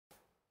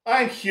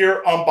I'm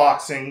here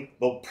unboxing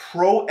the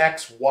Pro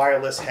X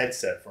wireless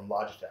headset from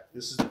Logitech.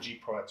 This is the G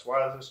Pro X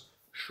wireless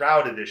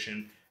Shroud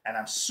edition, and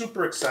I'm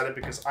super excited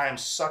because I am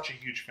such a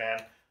huge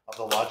fan of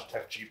the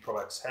Logitech G Pro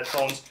X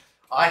headphones.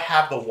 I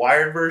have the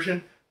wired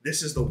version.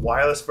 This is the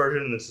wireless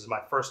version. This is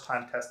my first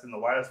time testing the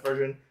wireless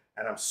version,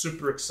 and I'm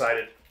super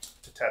excited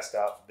to test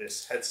out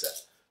this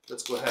headset.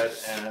 Let's go ahead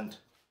and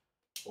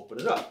open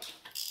it up.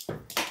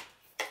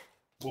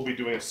 We'll be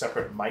doing a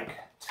separate mic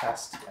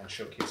test and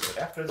showcase it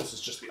after. This is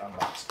just the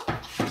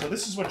unboxing. So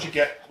this is what you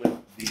get with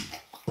the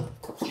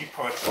G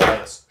Pro X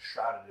Wireless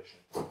Shroud Edition.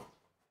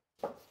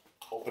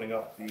 Opening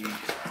up the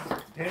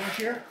container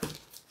here.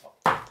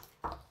 You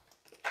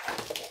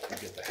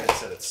get the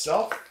headset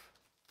itself.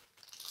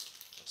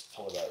 Let's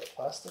pull it out of the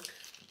plastic.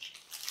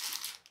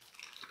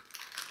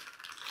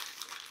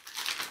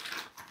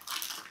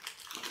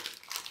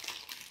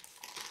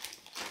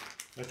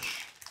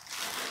 Which,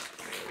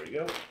 there we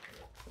go.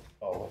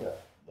 Oh, look at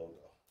that logo.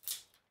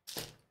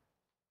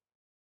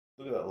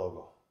 Look at that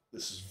logo.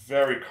 This is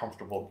very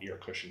comfortable ear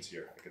cushions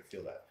here. I can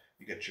feel that.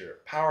 You get your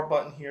power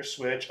button here,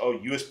 switch. Oh,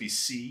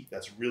 USB-C.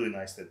 That's really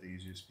nice that they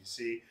use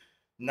USB-C.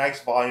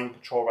 Nice volume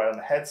control right on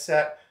the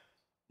headset.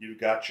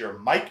 You've got your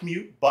mic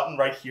mute button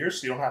right here,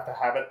 so you don't have to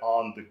have it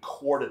on the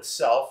cord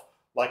itself.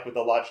 Like with the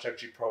Logitech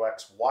G Pro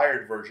X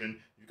wired version,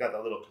 you've got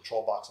that little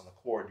control box on the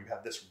cord. You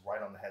have this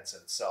right on the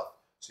headset itself.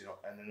 So you know,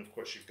 and then of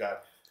course you've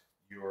got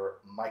your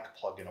mic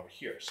plug-in over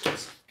here. So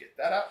let's get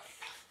that out.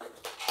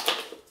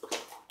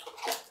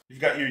 You've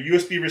got your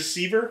USB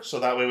receiver, so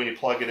that way when you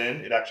plug it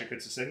in, it actually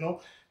gets a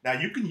signal. Now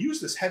you can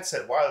use this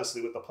headset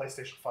wirelessly with the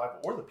PlayStation 5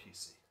 or the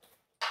PC.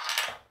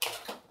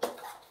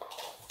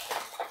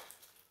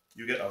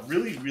 You get a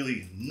really,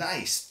 really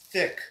nice,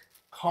 thick,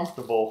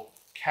 comfortable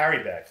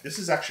carry bag. This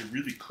is actually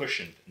really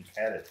cushioned and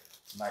padded.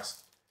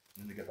 Nice.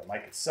 And then you get the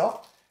mic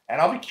itself. And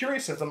I'll be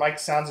curious if the mic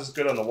sounds as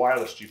good on the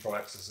wireless G Pro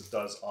X as it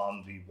does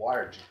on the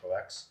wired G Pro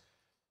X.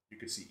 You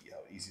can see how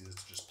easy it is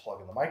to just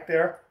plug in the mic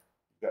there.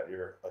 You've got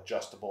your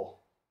adjustable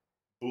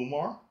boom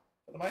arm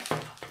for the mic.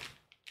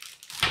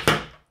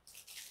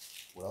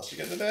 What else you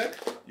get in the bag?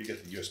 You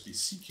get the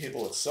USB-C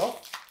cable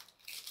itself.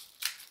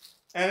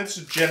 And it's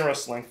a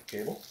generous length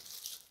cable.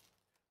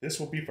 This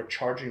will be for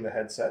charging the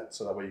headset,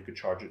 so that way you could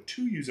charge it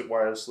to use it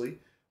wirelessly.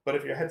 But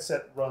if your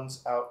headset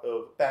runs out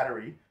of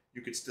battery,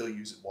 you could still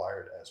use it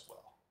wired as well.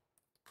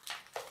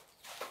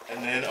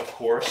 And then, of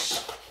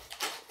course,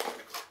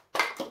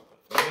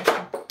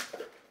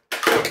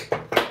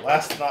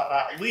 last but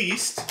not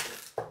least,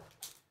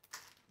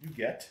 you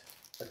get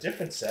a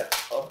different set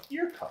of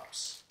ear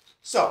cups.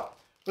 So,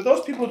 for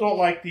those people who don't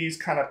like these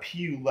kind of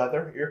PU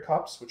leather ear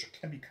cups, which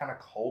can be kind of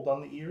cold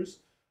on the ears,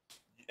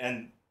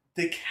 and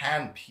they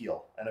can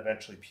peel and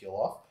eventually peel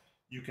off,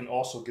 you can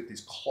also get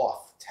these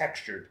cloth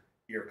textured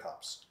ear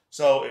cups.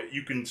 So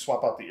you can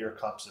swap out the ear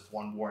cups if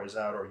one wears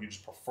out, or you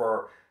just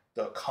prefer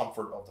the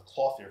comfort of the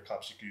cloth ear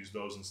cups. You can use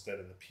those instead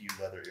of the PU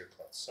leather ear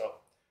cups. So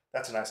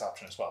that's a nice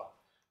option as well.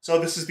 So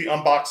this is the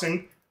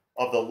unboxing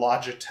of the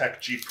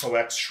Logitech G Pro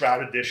X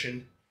Shroud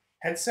Edition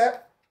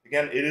headset.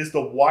 Again, it is the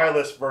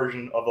wireless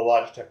version of the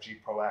Logitech G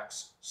Pro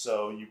X,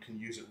 so you can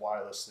use it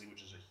wirelessly,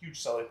 which is a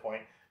huge selling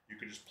point. You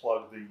can just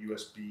plug the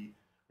USB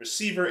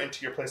receiver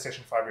into your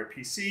PlayStation 5 or your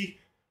PC,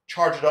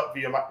 charge it up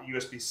via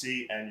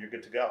USB-C, and you're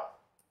good to go.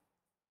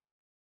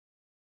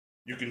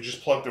 You can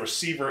just plug the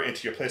receiver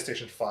into your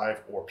PlayStation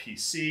 5 or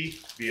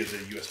PC via the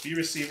USB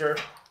receiver.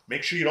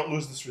 Make sure you don't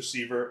lose this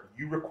receiver.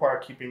 You require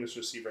keeping this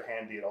receiver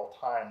handy at all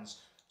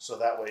times, so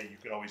that way you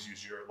can always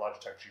use your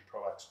Logitech G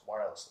Pro X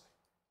wirelessly.